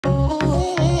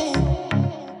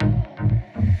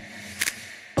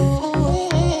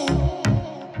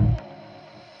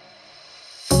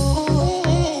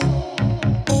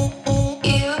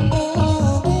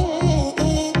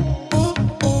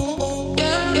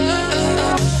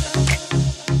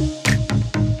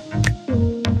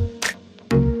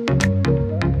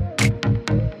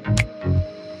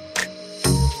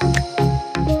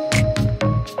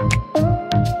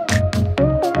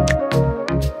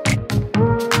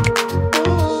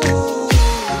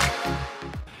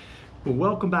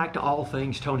Welcome back to All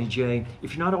Things Tony J.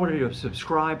 If you're not already a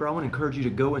subscriber, I want to encourage you to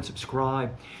go and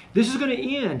subscribe. This is going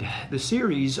to end the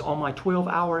series on my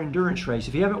 12-hour endurance race.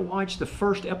 If you haven't watched the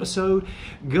first episode,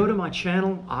 go to my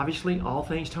channel, obviously, All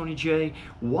Things Tony J.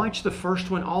 Watch the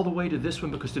first one all the way to this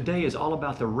one because today is all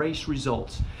about the race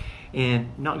results.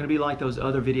 And not going to be like those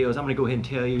other videos. I'm going to go ahead and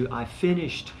tell you I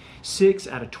finished 6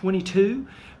 out of 22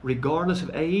 regardless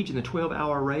of age in the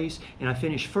 12-hour race, and I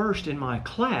finished first in my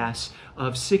class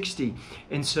of 60.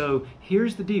 And so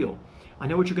here's the deal. I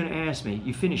know what you're going to ask me.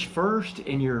 You finished first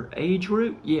in your age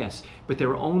group? Yes, but there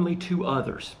were only 2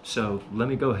 others. So let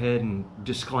me go ahead and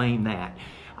disclaim that.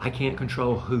 I can't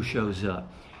control who shows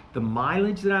up. The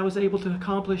mileage that I was able to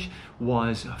accomplish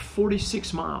was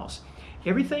 46 miles.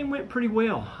 Everything went pretty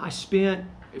well. I spent,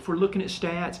 if we're looking at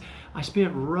stats, I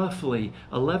spent roughly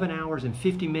 11 hours and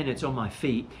 50 minutes on my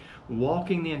feet,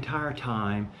 walking the entire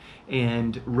time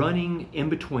and running in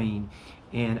between.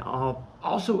 And I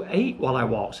also ate while I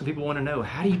walked. Some people want to know,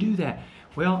 how do you do that?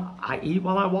 Well, I eat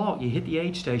while I walk. You hit the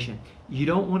aid station. You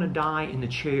don't want to die in the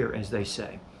chair, as they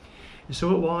say. And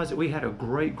so it was that we had a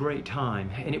great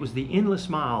time. And it was the Endless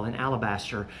Mile in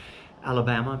Alabaster,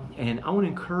 Alabama. And I want to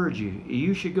encourage you,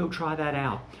 you should go try that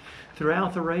out.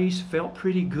 Throughout the race, felt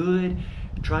pretty good.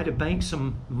 Tried to bank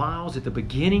some miles at the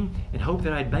beginning and hoped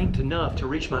that I'd banked enough to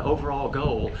reach my overall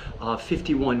goal of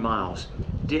 51 miles.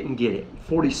 Didn't get it,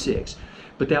 46.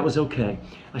 But that was okay.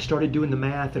 I started doing the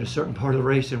math at a certain part of the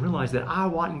race and realized that I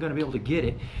wasn't going to be able to get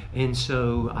it. And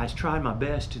so I tried my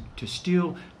best to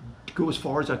still go as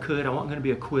far as I could. I wasn't going to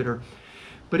be a quitter.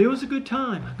 But it was a good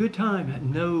time,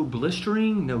 No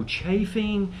blistering, no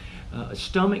chafing,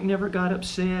 stomach never got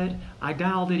upset. I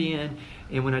dialed it in,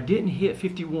 and when I didn't hit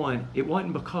 51, it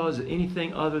wasn't because of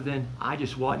anything other than I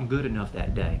just wasn't good enough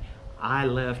that day. I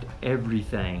left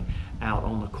everything out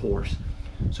on the course.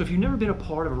 So if you've never been a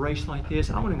part of a race like this,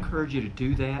 I want to encourage you to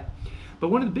do that. But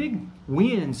one of the big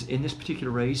wins in this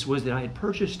particular race was that I had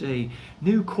purchased a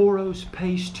new Coros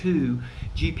Pace 2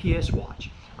 GPS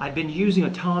watch. I'd been using a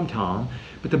TomTom,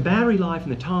 but the battery life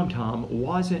in the TomTom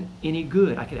wasn't any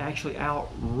good. I could actually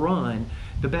outrun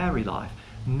the battery life.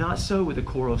 Not so with the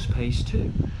Coros Pace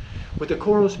 2. With the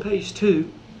Coros Pace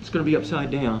 2, it's going to be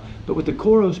upside down, but with the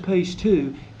Coros Pace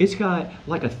 2, it's got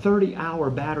like a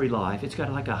 30-hour battery life. It's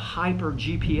got like a hyper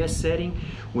GPS setting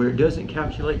where it doesn't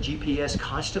calculate GPS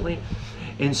constantly.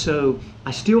 And so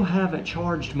I still haven't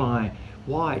charged my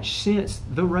watch since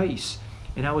the race,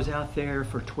 and I was out there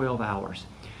for 12 hours.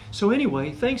 So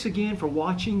anyway, thanks again for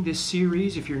watching this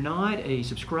series. If you're not a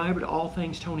subscriber to All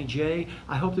Things Tony J,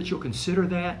 I hope that you'll consider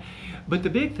that. But the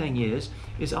big thing is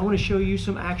I want to show you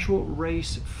some actual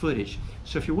race footage.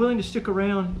 So if you're willing to stick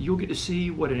around, you'll get to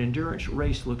see what an endurance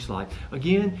race looks like.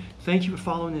 Again, thank you for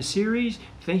following this series.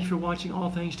 Thank you for watching All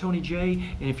Things Tony J.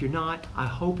 And if you're not, I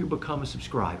hope you'll become a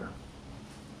subscriber.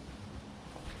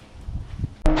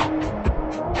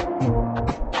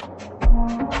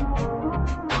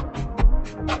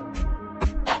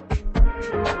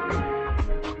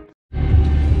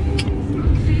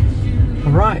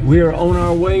 All right, we are on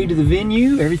our way to the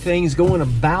venue. Everything's going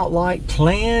about like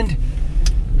planned.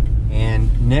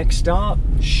 And next stop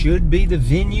should be the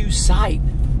venue site.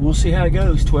 We'll see how it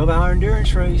goes. 12-hour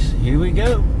endurance race. Here we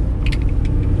go.